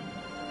তাকাচ্ছিল না?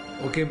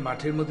 ওকে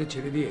মাঠের মধ্যে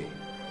ছেড়ে দিয়ে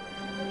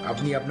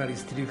আপনি আপনার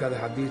স্ত্রীর কাঁধে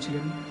হাত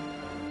দিয়েছিলেন।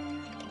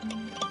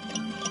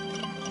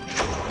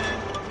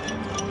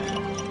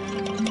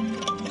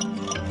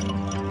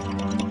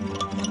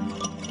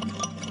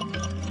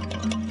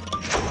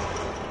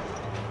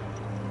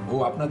 ও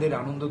আপনাদের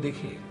আনন্দ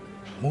দেখে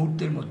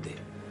মুহূর্তের মধ্যে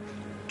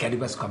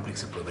ক্যাডিপাস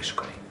কমপ্লেক্সে প্রবেশ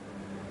করে।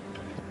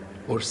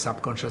 ওর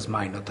সাবকনশিয়াস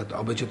মাইন্ড অর্থাৎ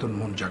অবচেতন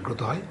মন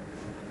জাগ্রত হয়,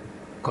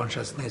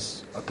 কনশিয়াসনেস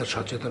অর্থাৎ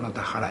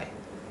সচেতনতা হারায়।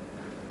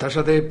 তার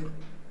সাথে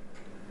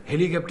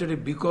হেলিকপ্টারের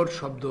বিকট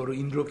শব্দ ওর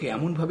ইন্দ্রকে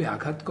এমনভাবে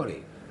আঘাত করে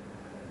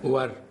ও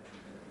আর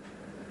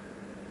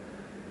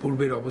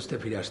পূর্বের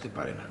অবস্থায় ফিরে আসতে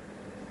পারে না।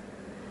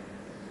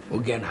 ও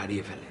জ্ঞান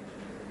হারিয়ে ফেলে,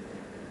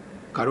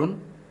 কারণ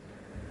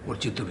ওর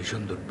চিত্ত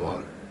ভীষণ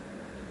দুর্বল।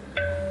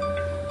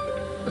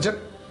 আচ্ছা,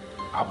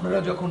 আপনারা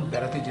যখন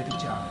বেড়াতে যেতে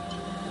চান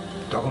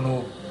তখন ও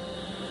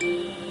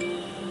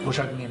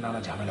পোশাক নিয়ে নানা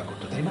ঝামেলা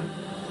করতো, তাই না?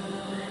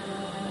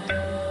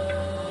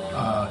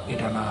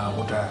 এটা না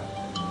ওটা।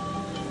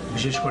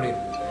 বিশেষ করে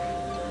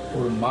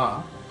ওর মা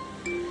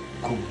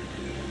খুব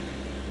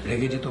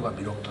রেগে যেত বা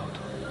বিরক্ত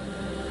হতো।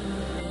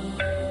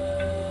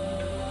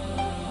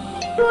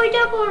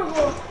 ওইটা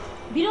পরবো।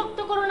 বিরক্ত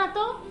করো না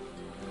তো।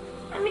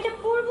 আমি এটা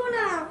পরবো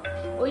না।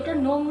 ওইটা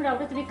নোংরা,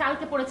 ওটা তুমি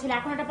কালকে পড়েছিলে,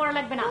 এখন এটা পড়া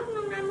লাগবে না।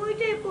 নোংরা, আমি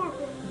ওইটাই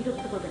পরবো।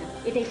 বিরক্ত করবে না,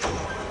 এটাই।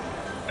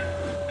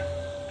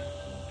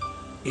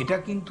 এটা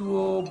কিন্তু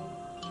ও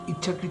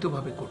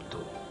ইচ্ছাকৃতভাবে করত,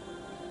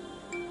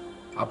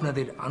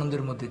 আপনাদের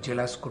আনন্দের মধ্যে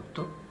জেলাস করত,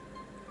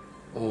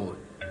 ও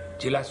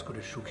জেলাস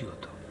করে সুখী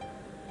হতো।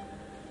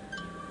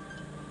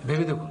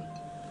 ভেবে দেখুন,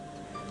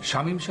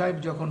 শামীম সাহেব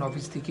যখন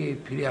অফিস থেকে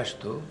ফিরে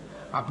আসতো,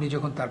 আপনি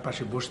যখন তার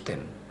পাশে বসতেন,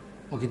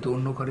 ও কিন্তু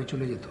অন্য ঘরে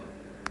চলে যেত।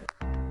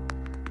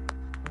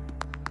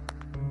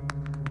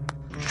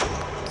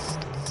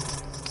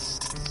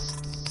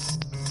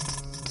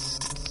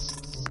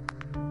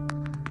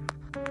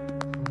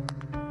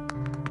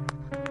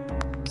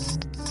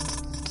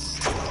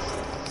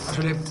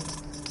 আসলে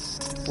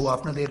ও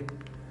আপনাদের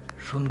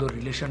সুন্দর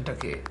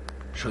রিলেশনটাকে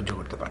সহ্য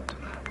করতে পারত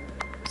না।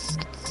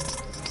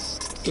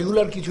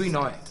 এগুলার কিছুই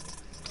নয়,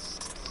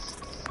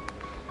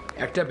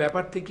 একটা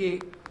ব্যাপার থেকে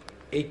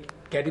এই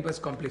ক্যাডিপাস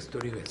কমপ্লেক্স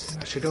তৈরি হয়েছে,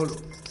 আর সেটা হলো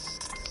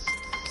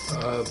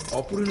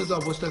অপরিণত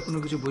অবস্থায় কোনো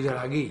কিছু বোঝার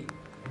আগেই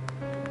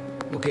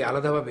ওকে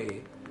আলাদাভাবে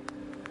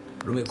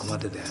রুমে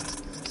ঘুমাতে দেয়া।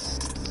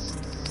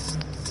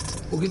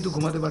 ও কিন্তু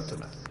ঘুমাতে পারত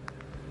না,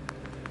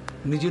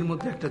 নিজের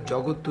মধ্যে একটা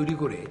জগৎ তৈরি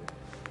করে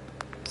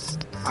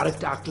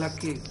আরেকটা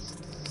আখলাককে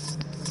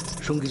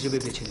সঙ্গী হিসেবে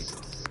বেছে নিত।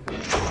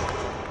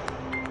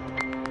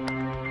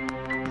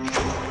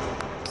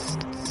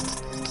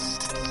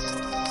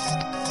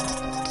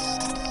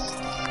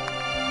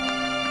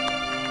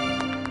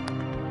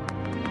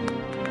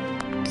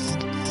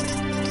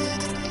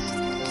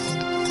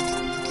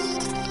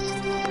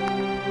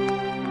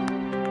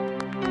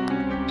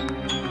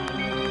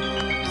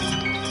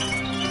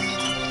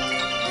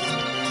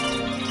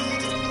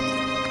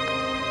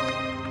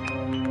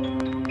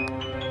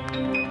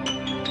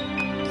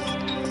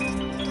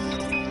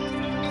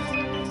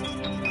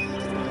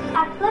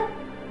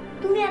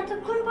 তুমি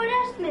এতক্ষণ পরে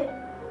আসলে?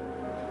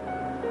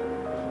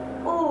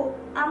 ও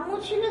আম্মু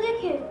ছিল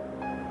দেখে?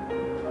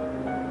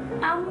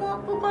 আম্মু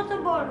আপু কত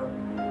বড়,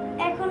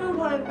 এখনো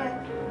ভয় পায়,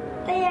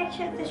 তাই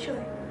একসাথে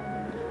শোয়।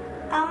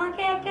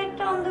 আমাকে একা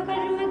একটা অন্ধকার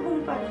রুমে ঘুম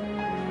পাড়ে।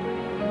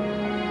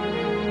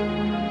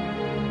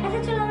 আচ্ছা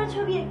চলো আমরা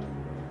ছবি আঁকি।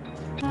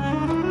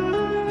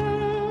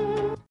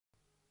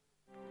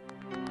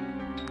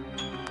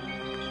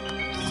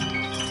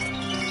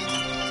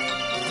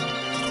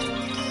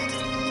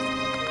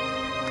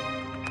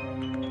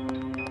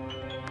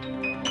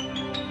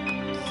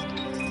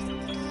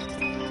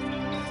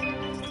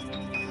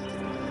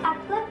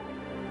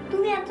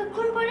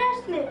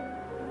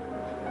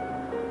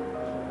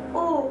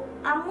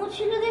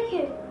 ছিল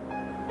দেখে?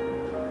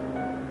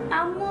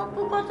 আম্মু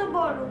আপু কত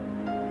বড়,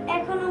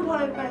 এখনো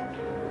ভয় পায়,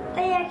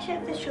 তাই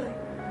একসাথে শোয়।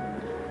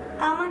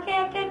 আমাকে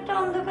একা একটা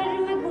অন্ধকার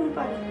রুমে ঘুম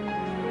পাড়ে।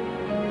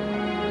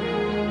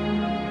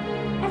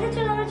 আচ্ছা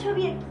চলো আমরা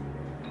ছবি আঁকি।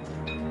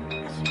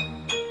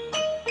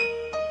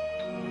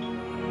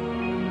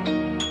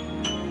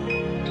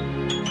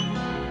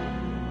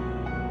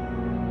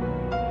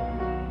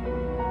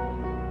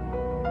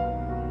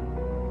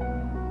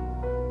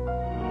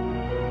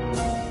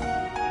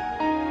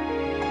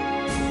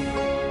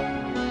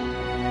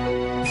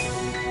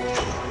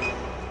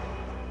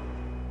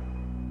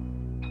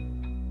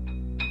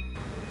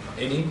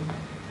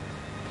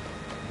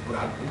 ওর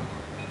হাত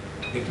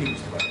দেখলেই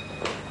বুঝতে পারে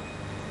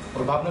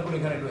ওর ভাবনাগুলো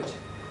এখানে রয়েছে।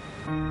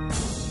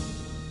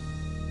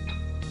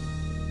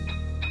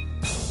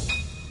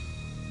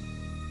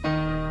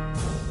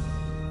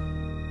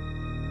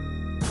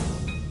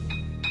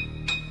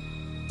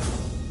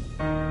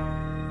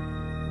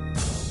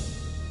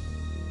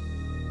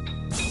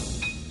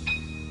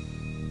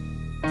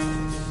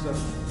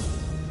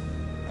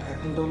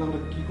 এখন তাহলে আমরা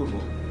কি করবো?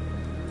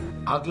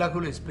 আগলা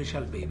হলো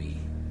স্পেশাল বেবি,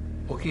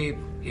 ওকে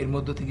এর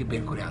মধ্য থেকে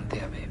বের করে আনতে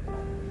হবে।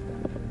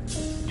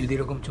 যদি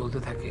এরকম চলতে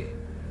থাকে,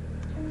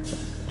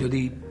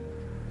 যদি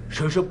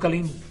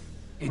শৈশবকালীন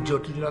এই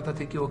জটিলতা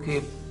থেকে ওকে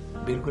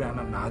বের করে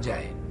আনা না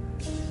যায়,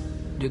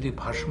 যদি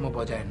ভারসাম্য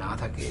বজায় না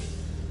থাকে,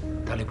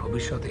 তাহলে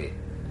ভবিষ্যতে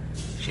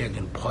সে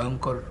একজন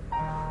ভয়ঙ্কর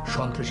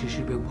সন্ত্রাসী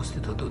হিসেবে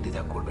উপস্থিত হতেও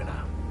দ্বিধা করবে না।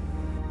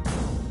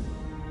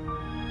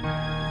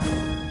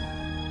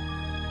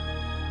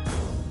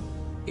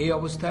 এই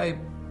অবস্থায়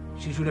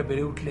শিশুরা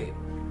বেড়ে উঠলে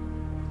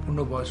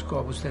পূর্ণবয়স্ক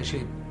অবস্থায় সে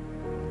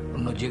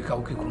অন্য যে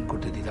কাউকে খুন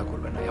করতে দ্বিধা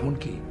করবে না,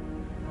 এমনকি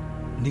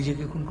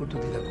নিজেকে খুন করতে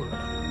দ্বিধা করবে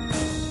না।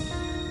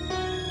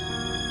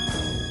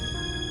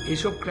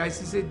 এইসব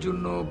ক্রাইসিসের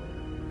জন্য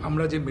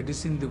আমরা যে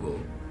মেডিসিন দেব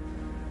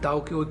তা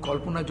ওকে ওই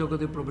কল্পনা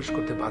জগতে প্রবেশ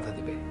করতে বাধা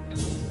দেবে,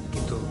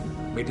 কিন্তু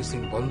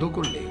মেডিসিন বন্ধ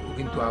করলে ও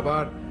কিন্তু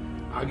আবার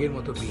আগের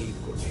মতো বিহেভ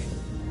করবে।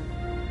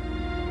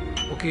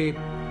 ওকে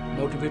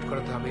মোটিভেট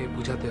করাতে হবে,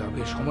 বোঝাতে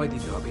হবে, সময়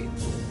দিতে হবে।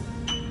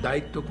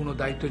 কোনো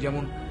দায়িত্ব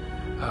যেমন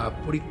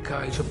পরীক্ষা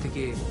এসব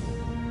থেকে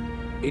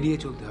এড়িয়ে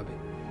চলতে হবে।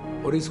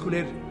 ওর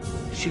স্কুলের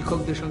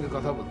শিক্ষকদের সঙ্গে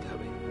কথা বলতে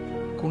হবে,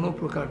 কোনো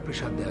প্রকার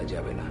প্রেসার দেওয়া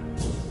যাবে না।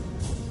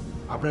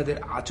 আপনাদের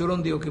আচরণ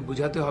দিয়ে ওকে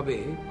বোঝাতে হবে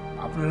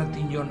আপনারা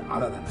তিনজন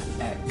আলাদা না,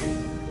 এক,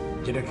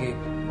 যেটাকে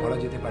বলা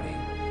যেতে পারে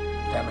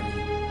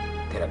ফ্যামিলি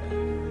থেরাপি।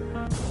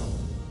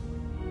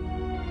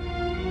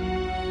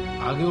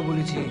 আগেও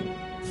বলেছি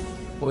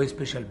ও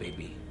স্পেশাল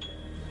বেবি,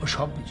 ও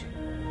সব বুঝে,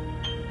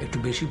 একটু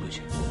বেশি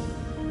বুঝে।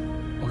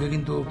 ওকে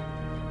কিন্তু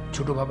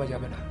ছোট ভাবা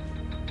যাবে না।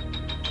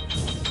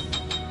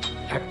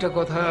 একটা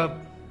কথা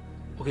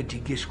ওকে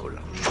জিজ্ঞেস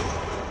করলাম,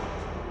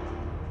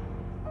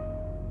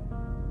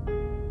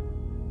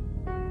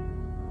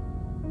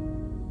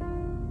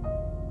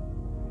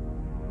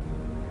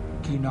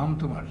 কি নাম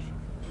তোমার?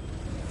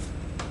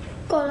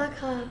 কলা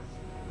খা।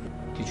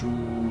 কিছু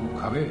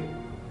খাবে?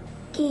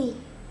 কি?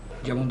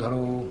 যেমন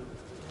ধরো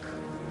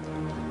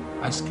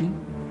আইসক্রিম।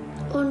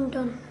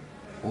 অন্টন।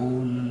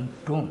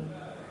 অন্টন?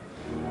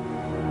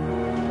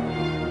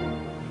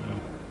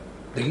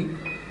 দেখি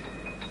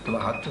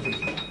তোমার হাতটা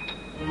দেখি।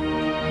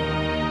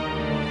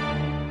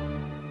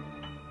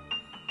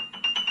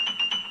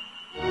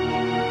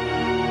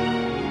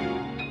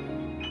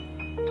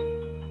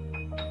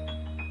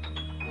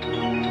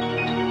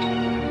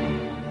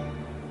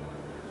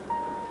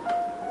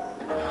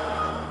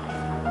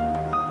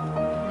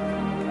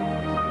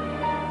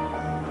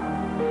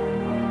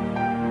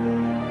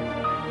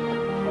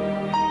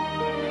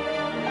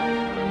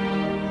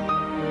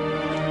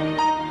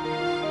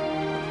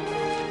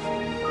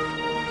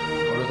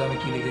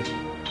 কি লিখেছি?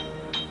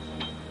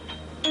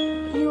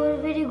 You are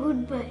very good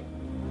boy.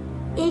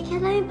 এই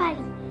খেলা আমি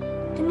পারি,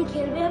 তুমি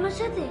খেলবে আমার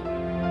সাথে?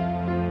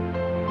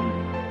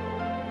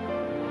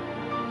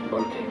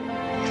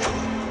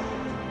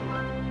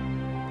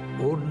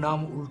 ওর নাম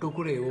উল্টো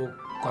করে ও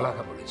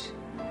কলাখা বলেছে।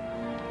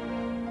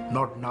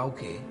 নট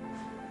নাওকে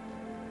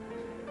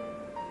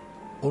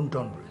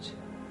অন্টন বলেছে।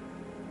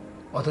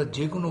 অর্থাৎ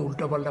যে কোনো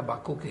উল্টাপাল্টা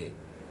বাক্যকে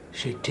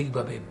সে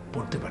ঠিকভাবে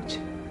পড়তে পারছে।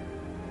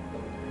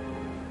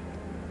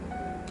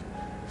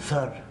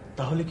 স্যার,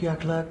 তাহলে কি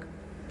 1 লাখ?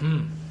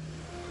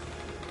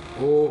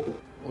 ও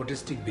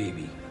অটিস্টিক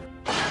বেবি।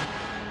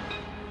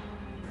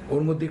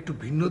 ওর মধ্যে একটু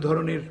ভিন্ন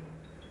ধরনের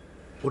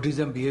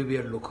অটিজম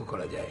বিহেভিয়ার লক্ষ্য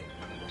করা যায়,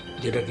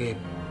 যেটাকে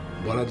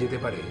বলা যেতে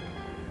পারে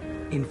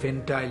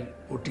ইনফেন্টাইল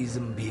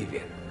অটিজম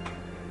বিহেভিয়ার।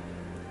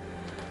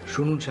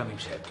 শুনুন শামীম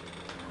সাহেব,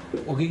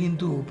 ওকে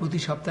কিন্তু প্রতি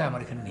সপ্তাহে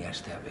আমার এখানে নিয়ে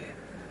আসতে হবে।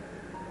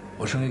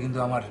 ওর সঙ্গে কিন্তু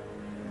আমার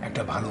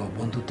একটা ভালো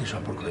বন্ধুত্বের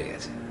সম্পর্ক হয়ে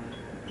গেছে।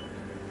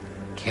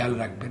 খেয়াল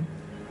রাখবেন,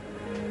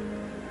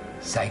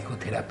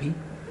 সাইকোথেরাপি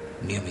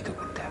নিয়মিত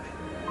করুন।